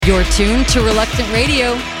You're tuned to Reluctant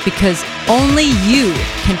Radio because only you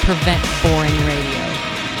can prevent boring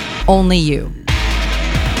radio. Only you.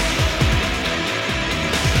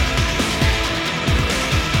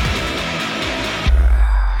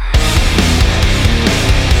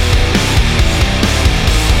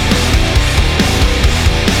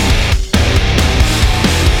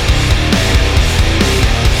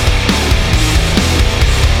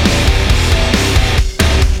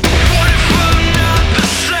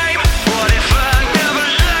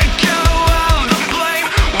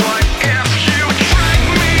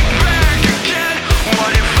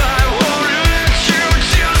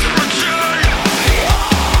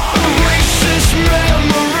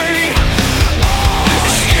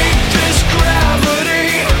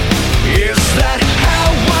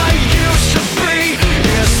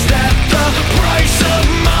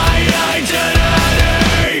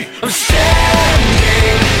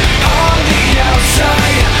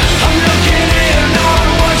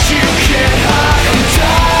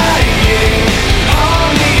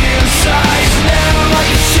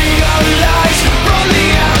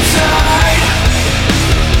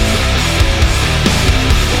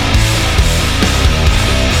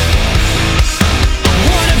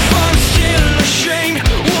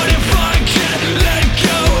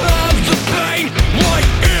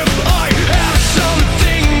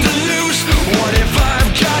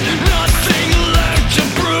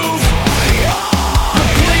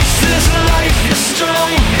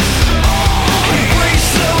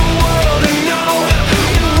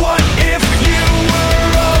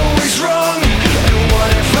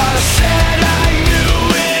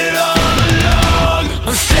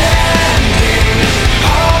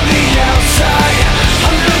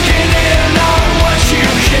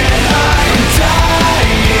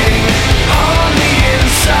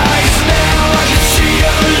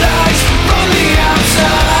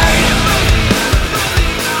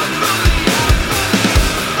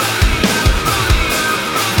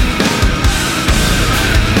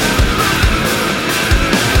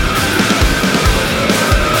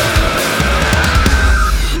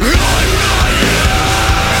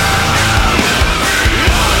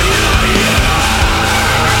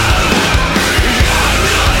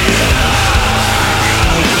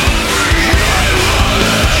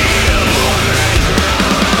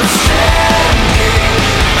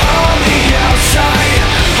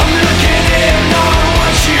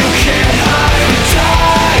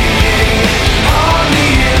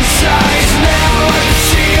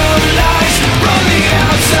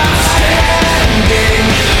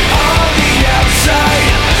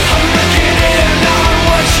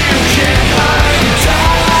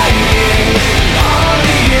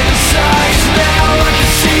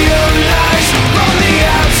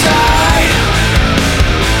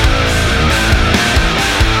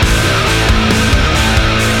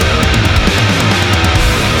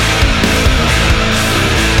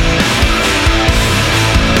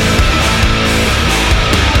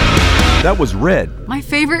 That was Red. My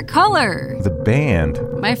favorite color. The band.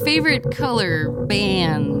 My favorite color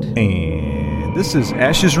band. And this is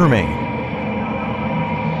Ashes Remain.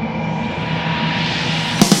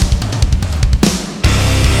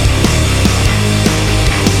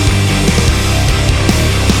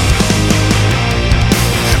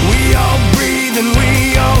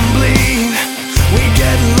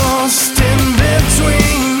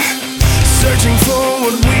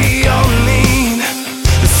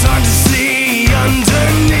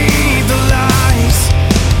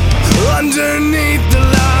 Underneath the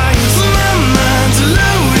lies, my mind's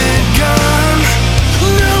loaded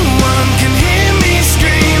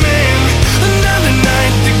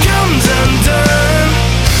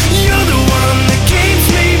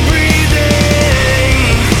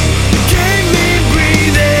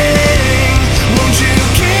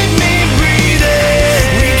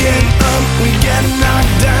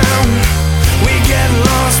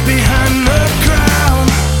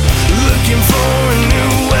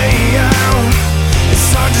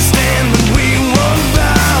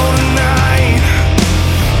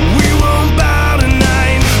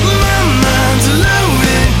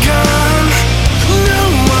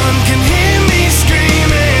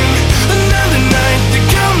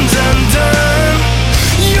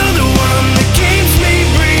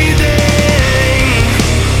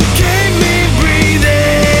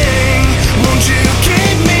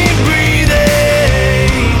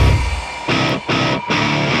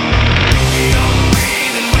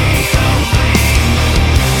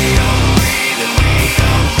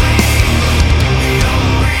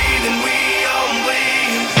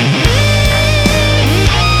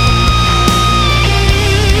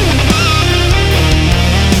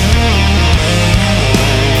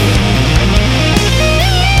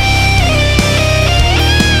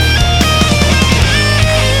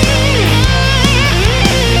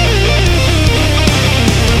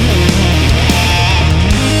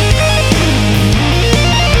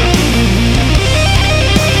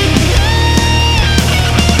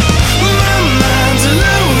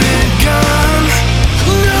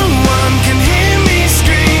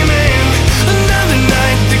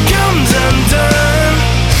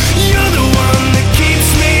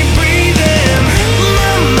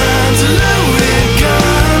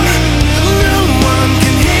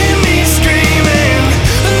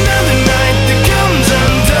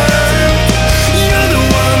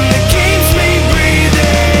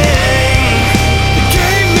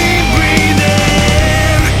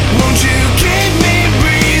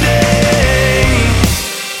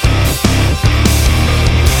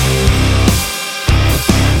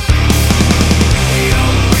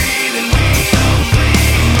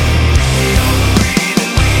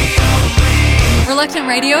Reluctant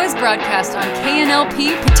Radio is broadcast on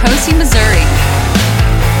KNLP, Potosi, Missouri.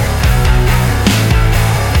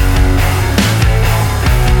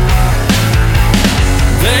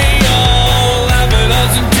 They all laugh at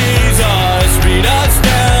us and tease us, beat us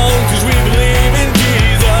down, cause we believe in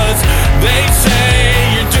Jesus. They say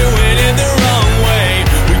you're doing it the wrong way.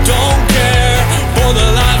 We don't care for the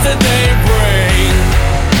lives that they bring.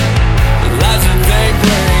 The lives that they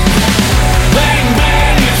bring. Bang,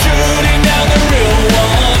 bang, you're shooting down the real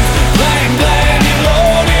ones. Bang, bang, you're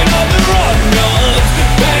loading up the wrong guns.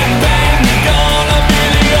 Bang, bang, you're gonna be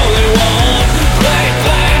the only one. Bang,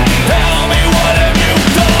 bang, tell me what have you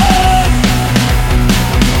done?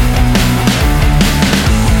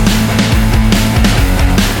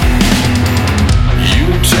 You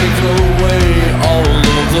take away all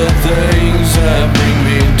of the things that bring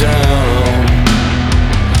me down.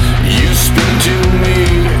 You speak to me,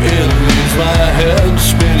 it leaves my head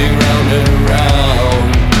spinning round and round.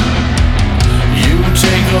 You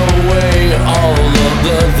take away all of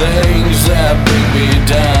the things that bring me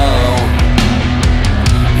down.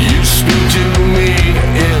 You speak to me,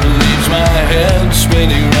 it leaves my head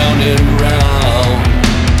spinning round and round.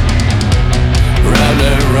 Round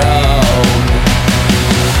and round.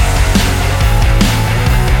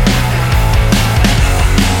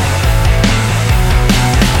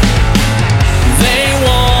 They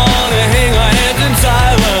wanna hang our heads in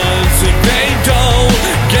silence. If they don't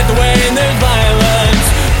get the way, there's violence.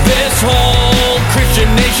 This whole Christian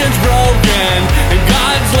nation's broken, and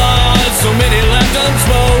God's lost so many left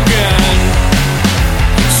unspoken.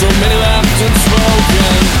 So many left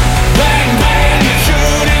unspoken. Bang, bang, you're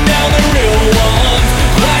shooting down the real ones.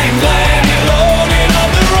 Bang, bang, you're loading up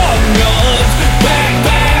the wrong guns. Bang,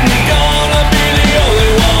 bang, you're gonna be the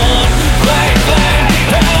only one. Bang, bang,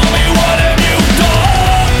 tell me what have you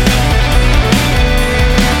done?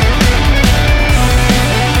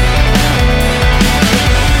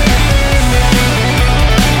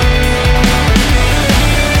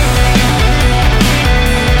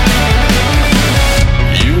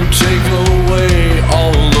 You take away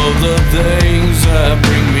all of the things that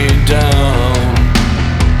bring me down.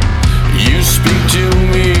 You speak to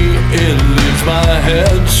me, it leaves my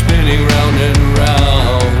head spinning round and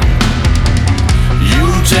round. You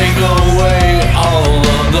take away all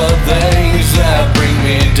of the things that bring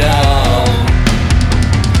me down.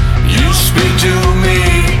 You speak to me,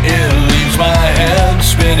 it leaves my head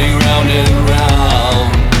spinning round and round.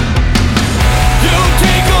 You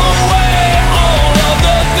take away all of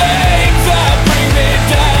the things that bring me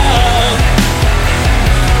down.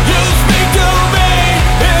 You speak to me,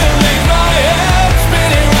 it leaves my head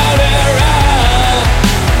spinning round and round.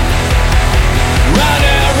 Round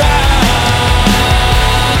and round.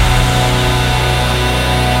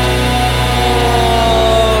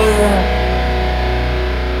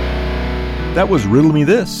 That was Riddle Me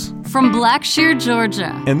This, From Blackshear,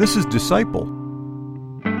 Georgia. and this is Disciple.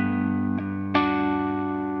 Bang,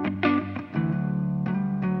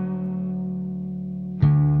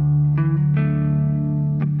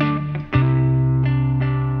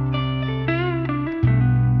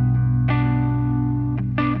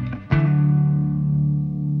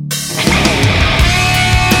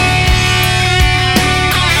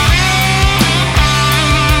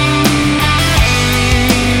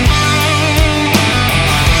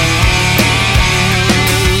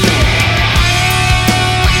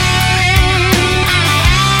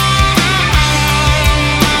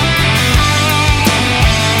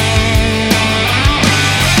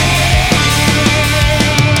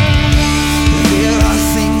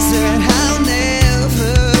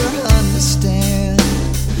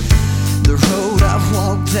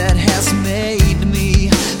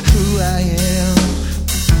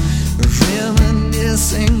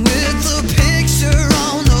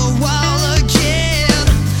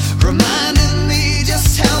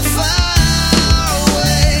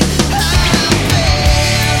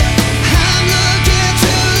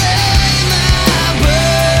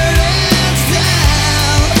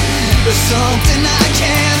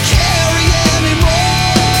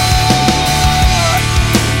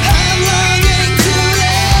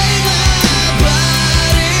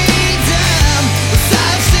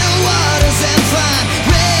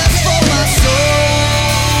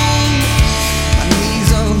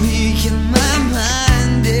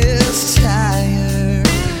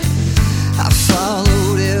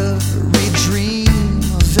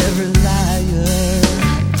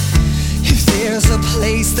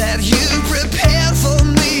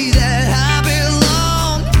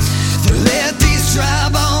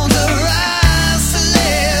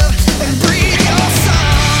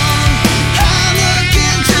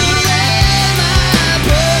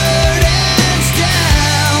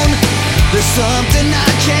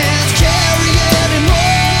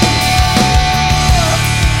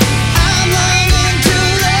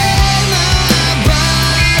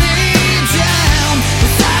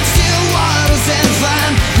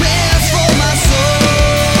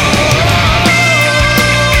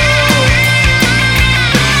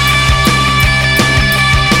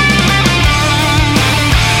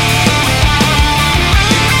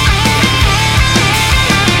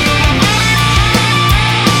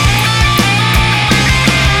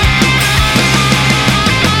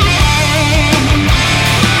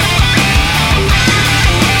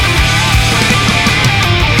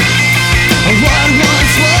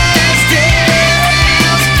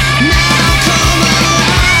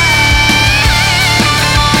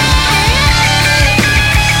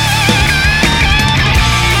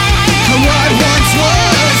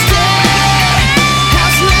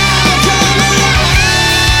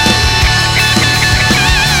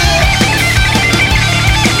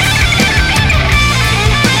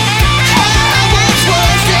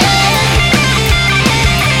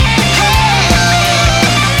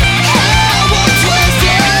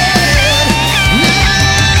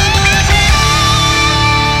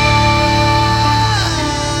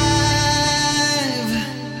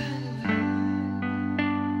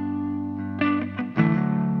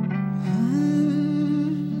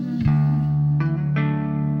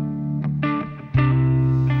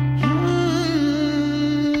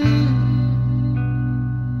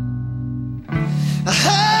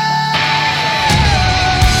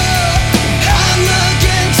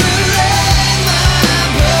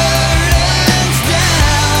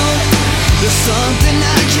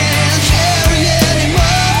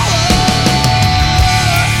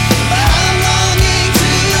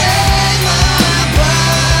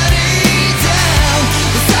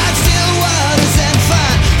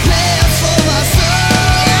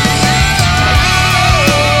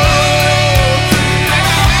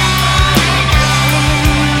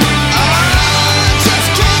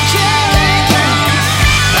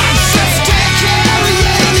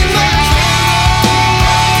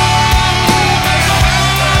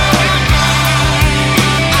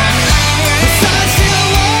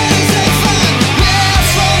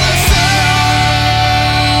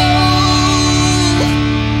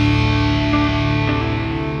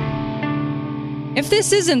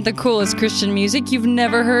 this isn't the coolest Christian music you've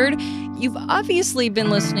never heard, you've obviously been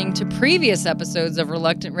listening to previous episodes of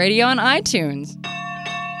Reluctant Radio on iTunes.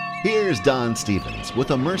 Here's Don Stevens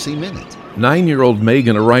with a Mercy Minute. 9-year-old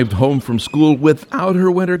Megan arrived home from school without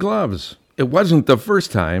her winter gloves. It wasn't the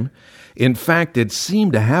first time. In fact, it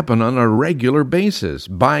seemed to happen on a regular basis.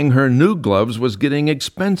 Buying her new gloves was getting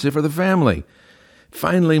expensive for the family.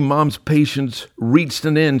 Finally, Mom's patience reached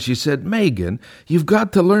an end. She said, "Megan, you've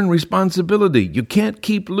got to learn responsibility. You can't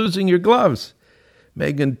keep losing your gloves."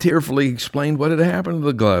 Megan tearfully explained what had happened to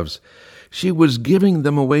the gloves. She was giving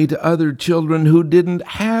them away to other children who didn't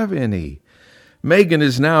have any. Megan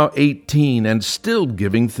is now 18 and still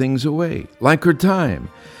giving things away, like her time.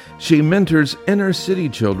 She mentors inner-city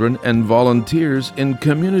children and volunteers in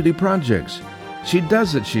community projects. She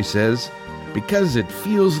does it, she says, because it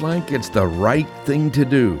feels like it's the right thing to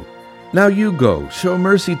do. Now you go, show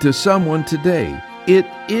mercy to someone today. It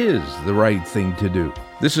is the right thing to do.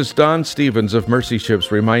 This is Don Stevens of Mercy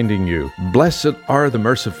Ships reminding you, blessed are the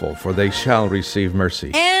merciful, for they shall receive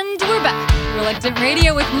mercy. And we're back. Reluctant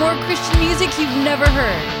Radio with more Christian music you've never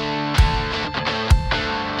heard.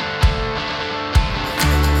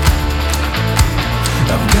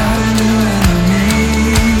 I've got a new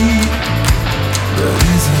enemy, but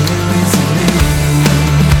is it me?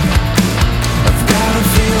 I've got a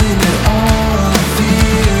feeling that all I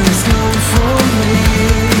fear is coming for me.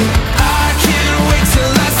 I can't wait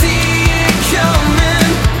till I see it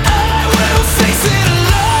coming. I will face it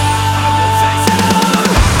alone.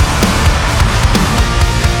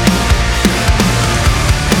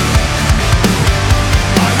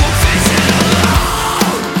 I will face it alone.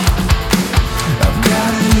 I've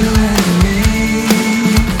got a new enemy,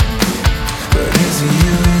 but is it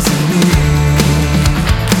you, is it me?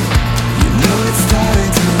 You know it's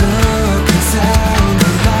starting to look and sound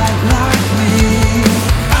a lot like me.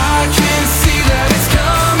 I can see that it's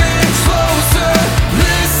coming closer.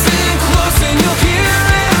 Listen close and you'll hear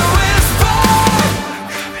it whisper.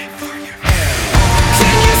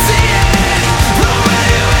 Can you see it? The way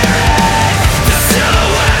you hear it, the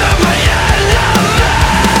silhouette of my enemy.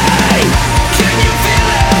 Can you feel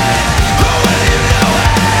it? The way you know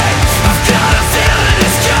it, I've got a feeling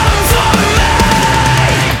it's coming for me.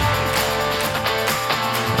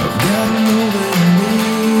 I've got a new enemy,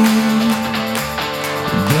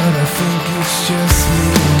 but I think it's just me.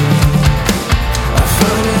 I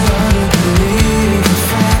find it hard to believe the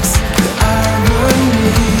facts that I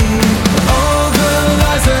believe. All the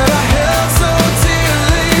lies that I held so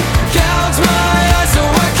dearly, gouge my eyes so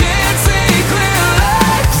I can't see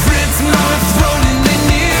clearly. Ripped my throat and they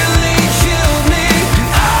nearly killed me.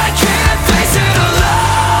 I can't face it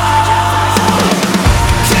alone.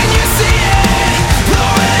 Can you see it? The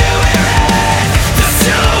way you hear it, the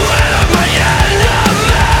silhouette of my enemy.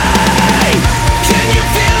 Can you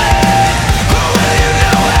feel it? The way you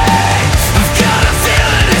know it, I've got a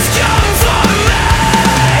feeling it's coming for me.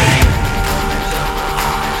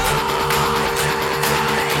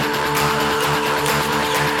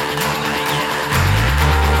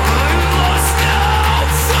 I'm lost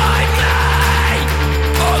outside me.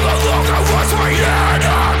 All along I was my enemy.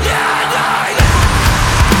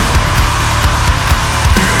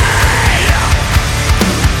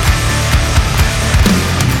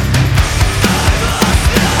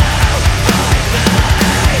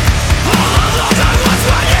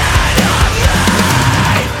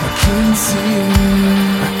 I couldn't see it,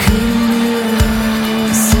 I couldn't hear it,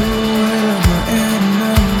 the silhouette of my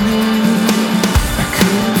enemy. I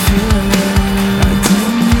couldn't feel it, I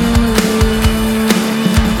didn't know it.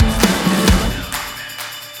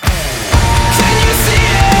 Can you see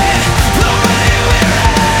it? The way you hear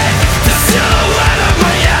it, the silhouette of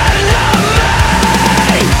my enemy.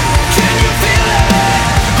 Can you feel it?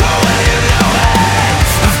 The way you know it,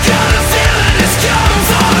 I've got a feeling it's coming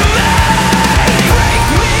for me. Break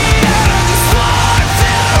me out of this lock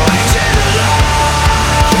that I waited alone.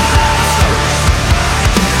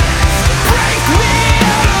 Break me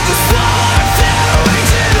out of this lock that I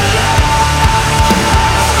waited alone.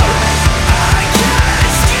 I can't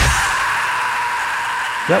escape.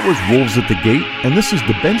 That was Wolves at the Gate, and this is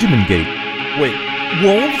the Benjamin Gate. Wait,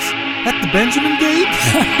 wolves? At the Benjamin Gate?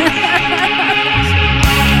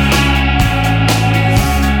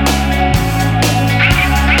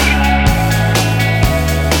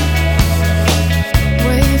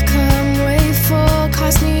 Wave come, wave fall,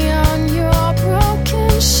 cast me on your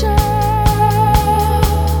broken shore.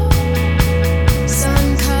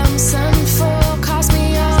 Sun come, sun fall, cast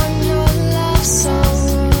me on your love so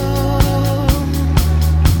warm.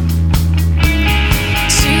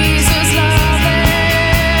 Jesus loves,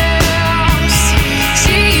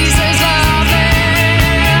 Jesus loves.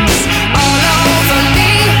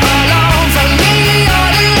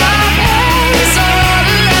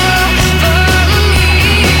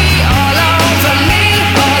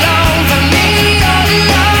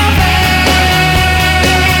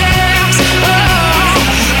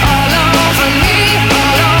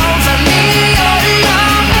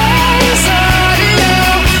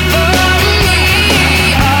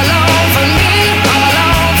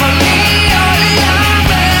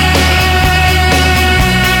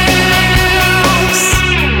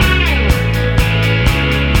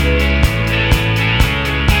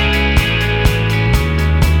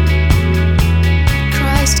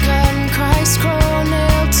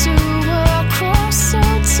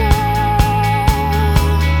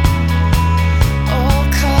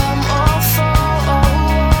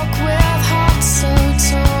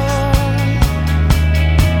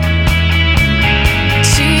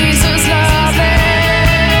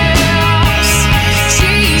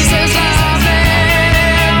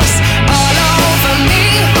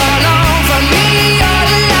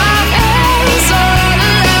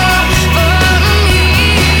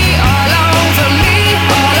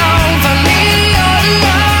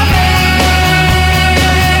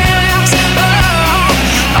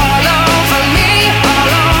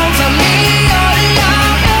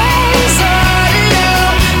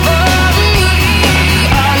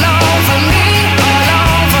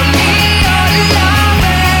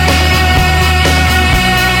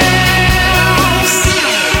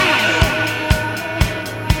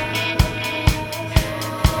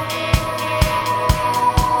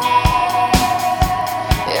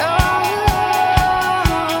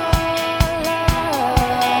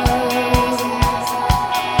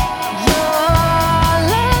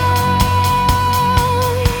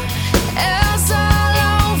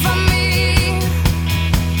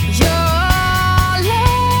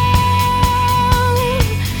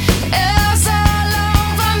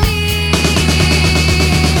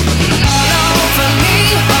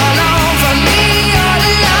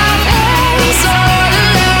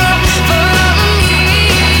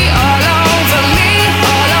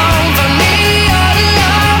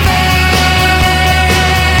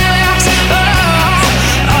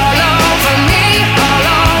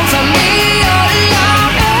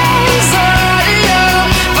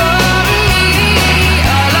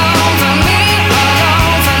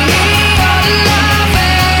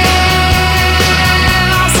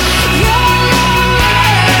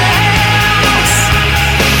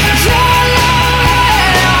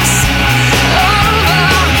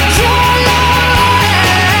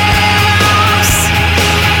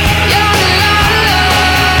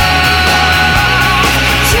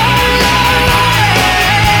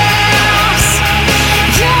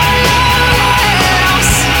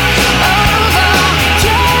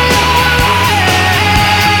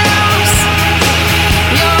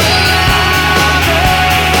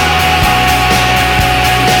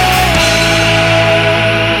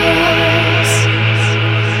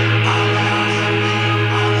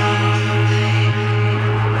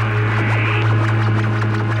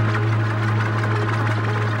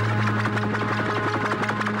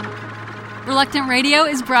 Radio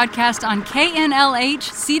is broadcast on KNLH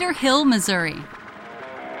Cedar Hill, Missouri.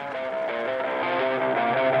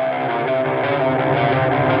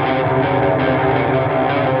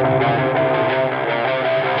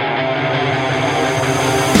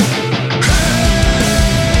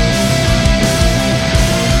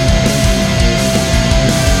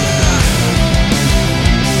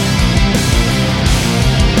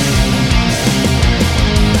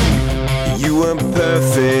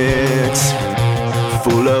 Perfect,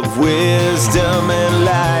 full of wisdom and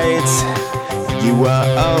light. You are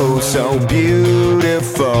oh so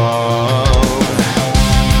beautiful.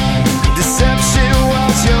 Deception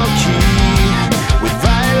was your key, with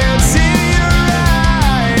violence in your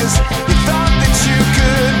eyes. You thought that you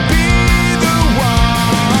could be the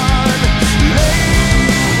one.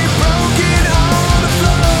 Lay broken on the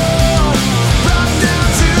floor, brought down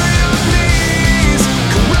to your knees,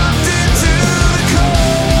 corrupted to the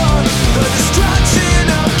core, the destruction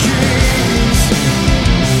of kings.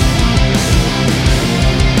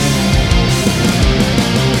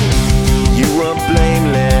 You were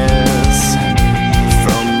blameless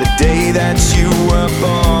from the day that you were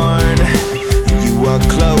born. You were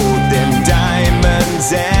clothed in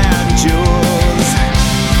diamonds and jewels.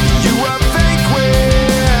 You were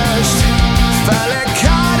vanquished, finally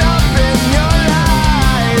caught up in your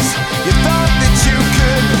lies. You thought that you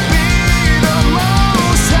could be the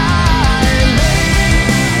most high.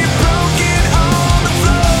 Lay broken on the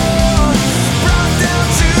floor, brought down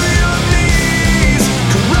to your knees,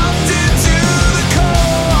 corrupted to the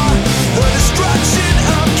core, the destruction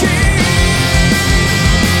of kings.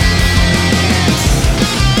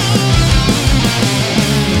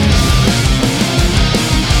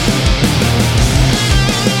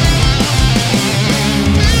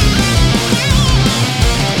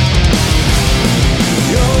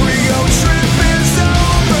 Your ego trip is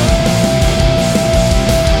over.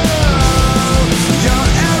 Your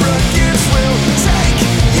arrogance will take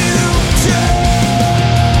you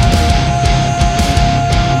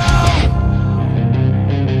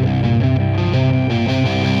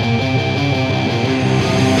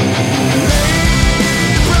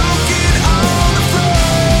broken on the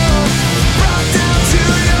floor, brought down to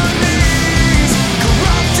your knees,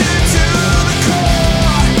 corrupted to the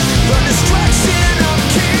core, the destruction of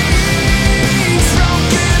kings.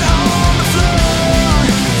 Broken on the floor,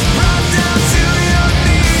 brought down to your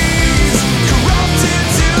knees, corrupted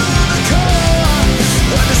to the core,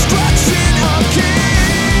 the destruction of kings.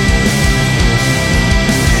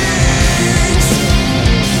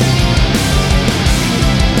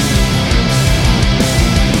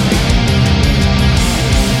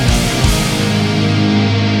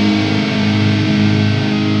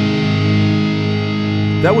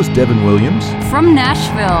 That was Devin Williams, From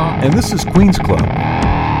Nashville. and this is Queen's Club.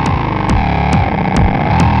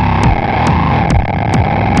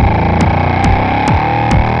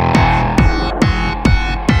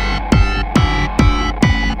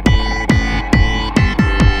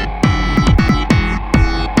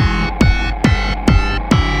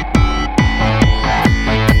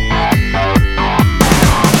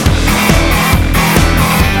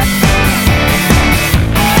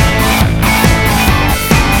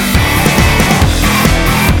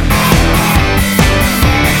 Lay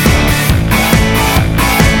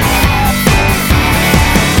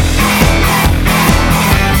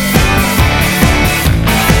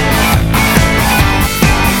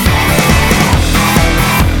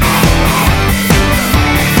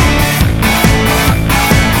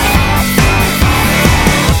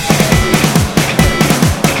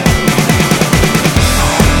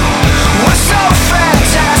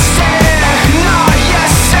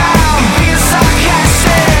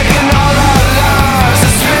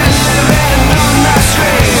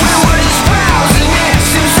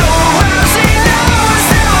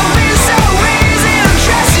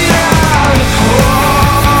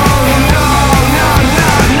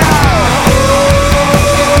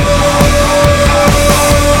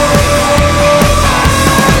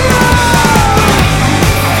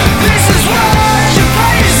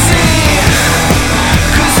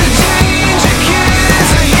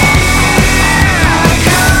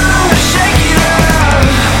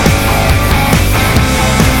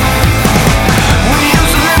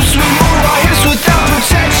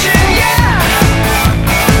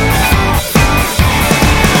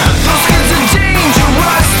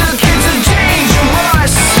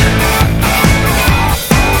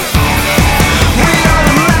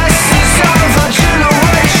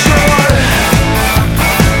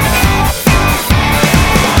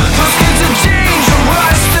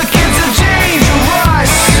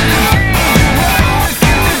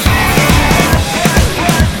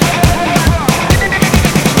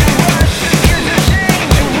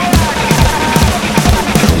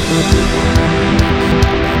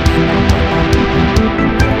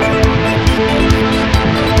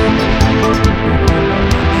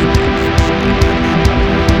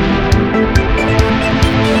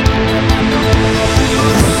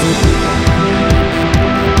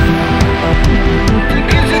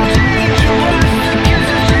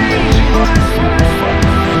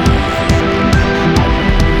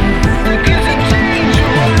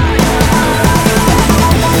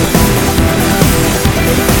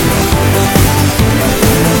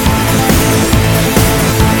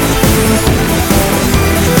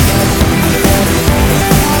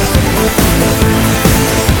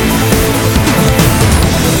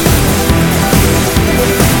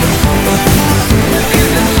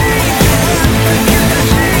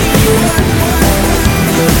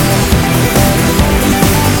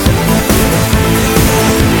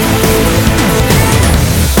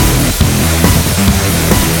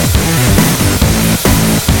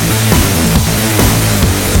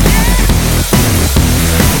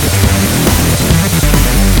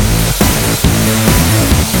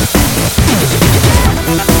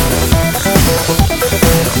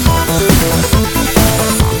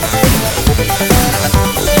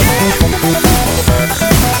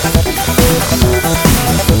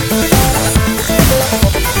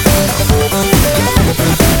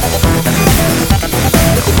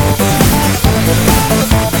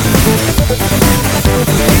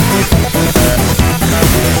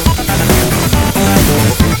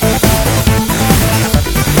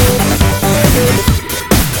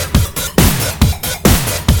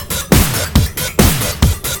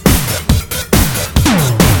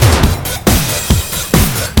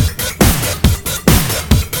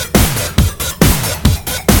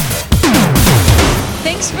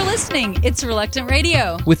It's Reluctant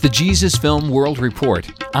Radio. With the Jesus Film World Report,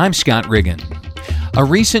 I'm Scott Riggin. A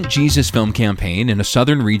recent Jesus film campaign in a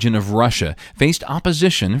southern region of Russia faced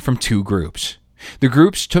opposition from two groups. The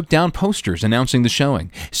groups took down posters announcing the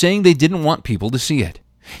showing, saying they didn't want people to see it.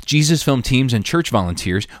 Jesus film teams and church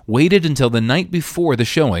volunteers waited until the night before the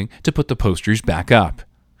showing to put the posters back up.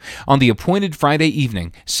 On the appointed Friday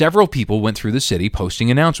evening, several people went through the city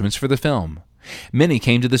posting announcements for the film. Many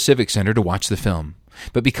came to the Civic Center to watch the film.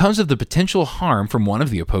 But because of the potential harm from one of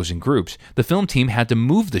the opposing groups, the film team had to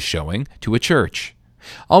move the showing to a church.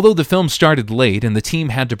 Although the film started late and the team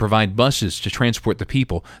had to provide buses to transport the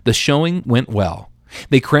people, the showing went well.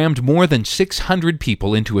 They crammed more than 600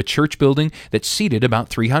 people into a church building that seated about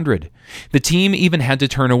 300. The team even had to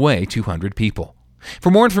turn away 200 people. For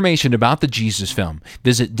more information about the Jesus Film,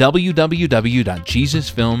 visit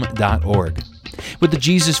www.jesusfilm.org. With the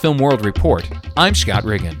Jesus Film World Report, I'm Scott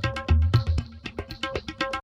Riggin.